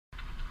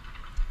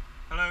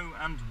Hello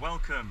and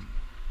welcome.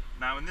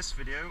 Now in this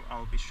video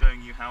I'll be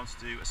showing you how to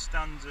do a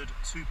standard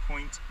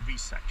 2-point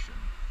resection.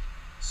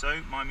 So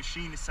my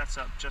machine is set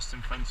up just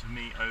in front of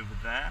me over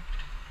there,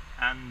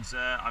 and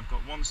I've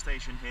got one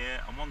station here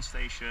and one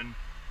station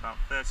about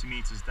 30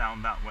 meters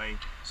down that way,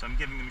 so I'm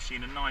giving the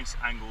machine a nice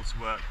angle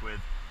to work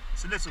with.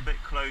 It's a little bit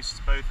close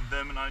to both of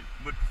them and I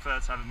would prefer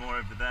to have it more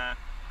over there,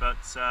 but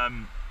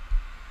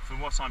for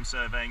what I'm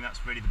surveying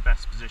that's really the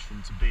best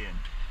position to be in.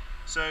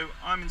 So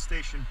I'm in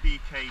station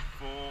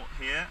BK4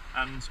 here,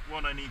 and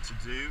what I need to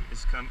do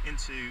is come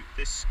into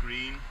this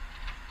screen,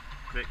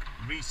 click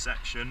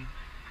Resection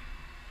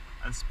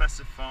and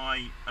specify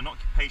an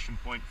occupation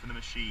point for the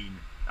machine.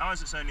 Now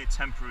as it's only a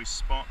temporary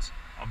spot,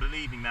 I'll be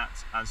leaving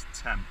that as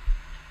temp.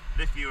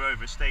 But if you're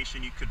over a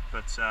station you could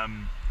put,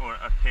 or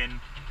a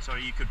pin,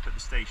 sorry, you could put the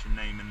station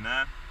name in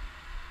there.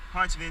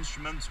 Height of the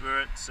instrument,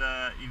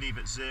 you leave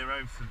at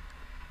 0 for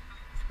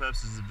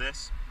purposes of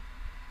this.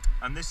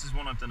 And this is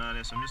one I've done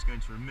earlier, so I'm just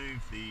going to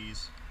remove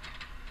these.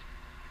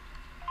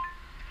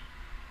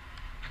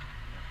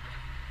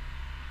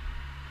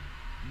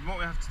 And what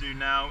we have to do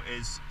now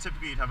is,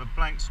 typically you'd have a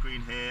blank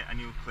screen here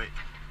and you'll click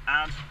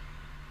Add,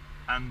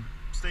 and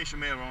station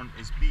we're on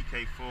is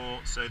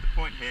BK4, so the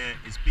point here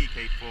is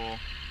BK4.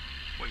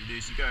 What you do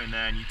is you go in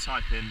there and you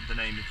type in the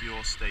name of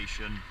your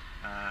station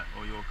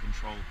or your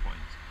control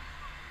point.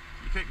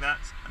 You click that,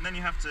 and then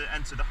you have to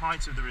enter the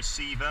height of the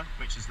receiver,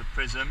 which is the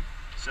prism,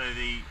 so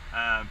the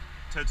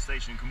total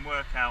station can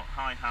work out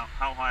how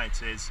high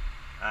it is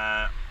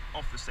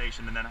off the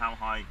station, and then how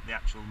high the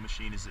actual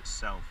machine is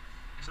itself.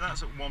 So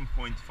that's at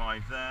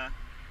 1.5 there,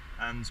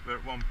 and we're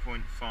at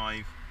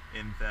 1.5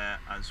 in there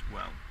as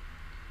well.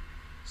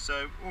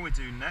 So all we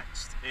do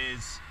next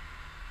is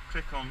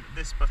click on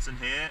this button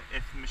here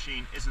if the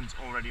machine isn't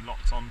already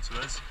locked onto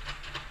us,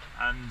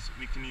 and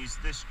we can use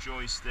this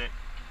joystick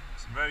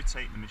to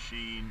rotate the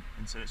machine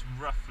until it's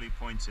roughly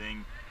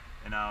pointing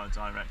in our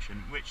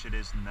direction, which it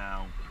is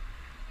now.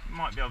 You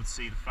might be able to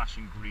see the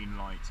flashing green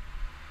light.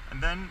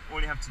 And then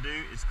all you have to do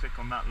is click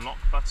on that lock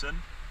button,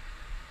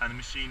 and the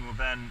machine will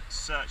then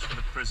search for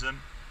the prism,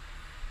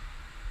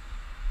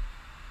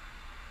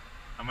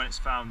 and when it's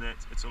found it,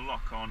 it'll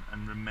lock on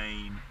and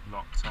remain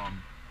locked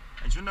on.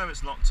 And you'll know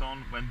it's locked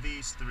on when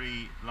these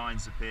three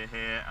lines appear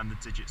here and the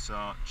digits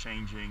are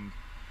changing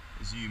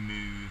as you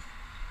move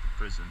the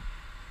prism.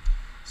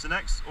 So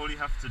next, all you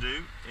have to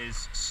do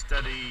is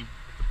steady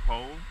the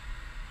pole.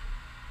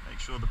 Make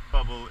sure the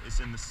bubble is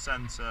in the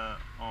center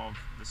of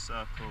the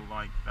circle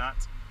like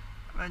that,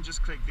 and then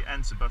just click the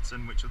enter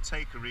button, which will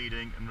take a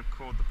reading and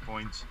record the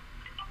point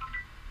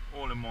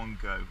all in one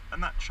go,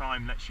 and that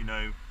chime lets you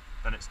know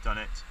that it's done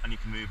it and you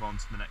can move on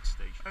to the next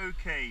station.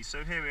 Okay,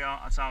 so here we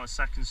are at our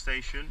second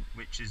station,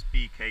 which is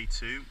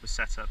BK2. We're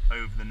set up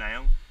over the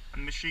nail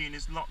and the machine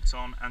is locked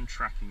on and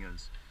tracking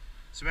us.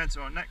 So we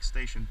enter our next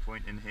station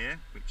point in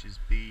here, which is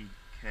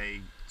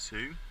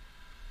BK2.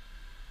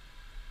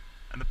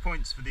 And the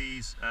points for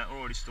these are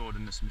already stored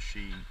in this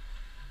machine.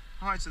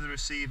 Height of the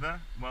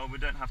receiver, well, we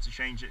don't have to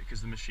change it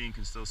because the machine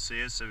can still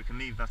see us, so we can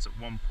leave that at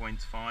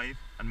 1.5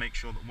 and make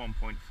sure that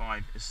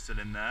 1.5 is still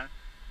in there.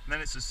 And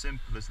then it's as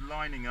simple as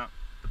lining up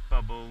the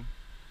bubble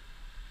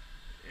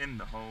in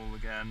the hole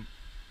again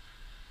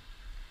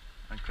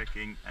and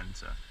clicking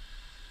enter.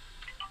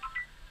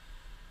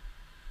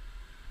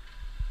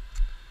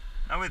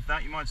 Now with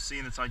that, you might have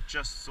seen that I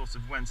just sort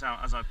of went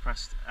out as I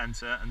pressed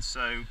enter, and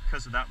so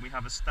because of that we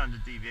have a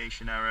standard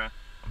deviation error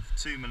of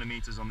 2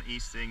 mm on the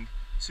easting,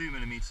 2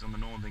 mm on the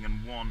northing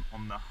and 1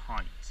 on the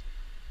height.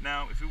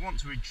 Now if we want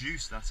to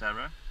reduce that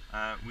error,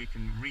 we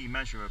can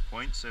remeasure a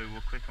point, so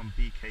we'll click on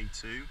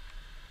BK2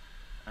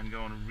 and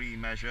go on and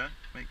remeasure.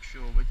 Make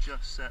sure we're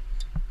just set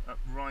up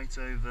right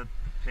over the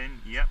pin,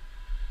 yep.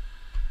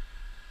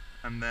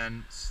 And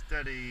then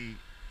steady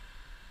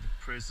the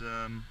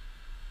prism,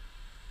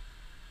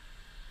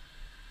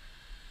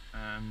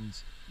 and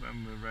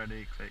when we're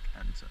ready, click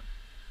enter.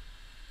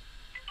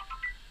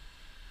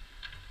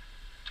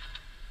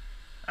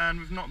 And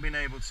we've not been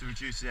able to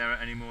reduce the error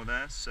anymore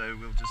there, so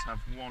we'll just have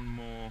one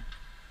more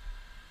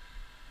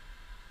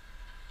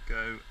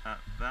go at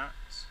that.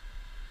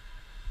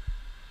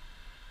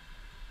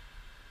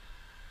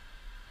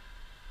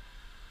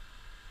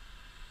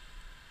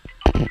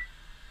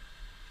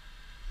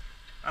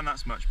 And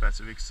that's much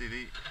better. We can see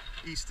the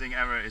easting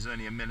error is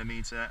only 1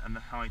 mm and the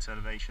height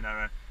elevation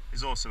error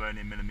is also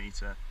only 1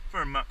 mm.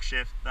 For a muck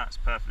shift, that's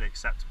perfectly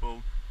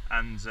acceptable,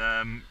 and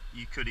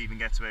you could even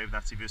get away with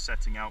that if you're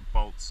setting out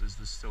bolts, as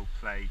there's still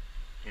play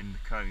in the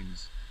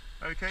cones.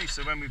 Okay,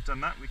 so when we've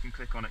done that, we can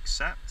click on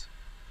accept,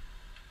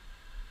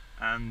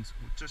 and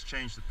we'll just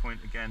change the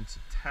point again to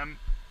temp,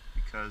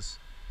 because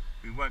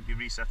we won't be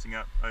resetting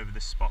up over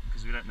this spot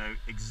because we don't know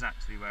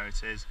exactly where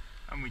it is,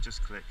 and we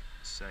just click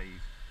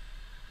save.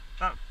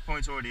 That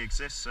point already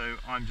exists, so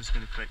I'm just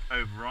going to click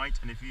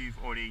overwrite, and if you've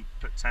already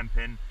put temp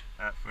in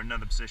for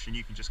another position,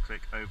 you can just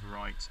click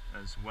overwrite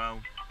as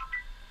well.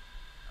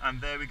 And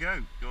there we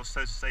go, your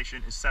total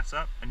station is set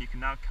up and you can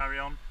now carry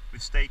on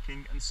with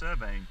staking and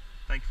surveying.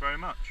 Thank you very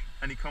much.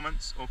 Any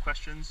comments or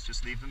questions,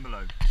 just leave them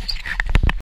below.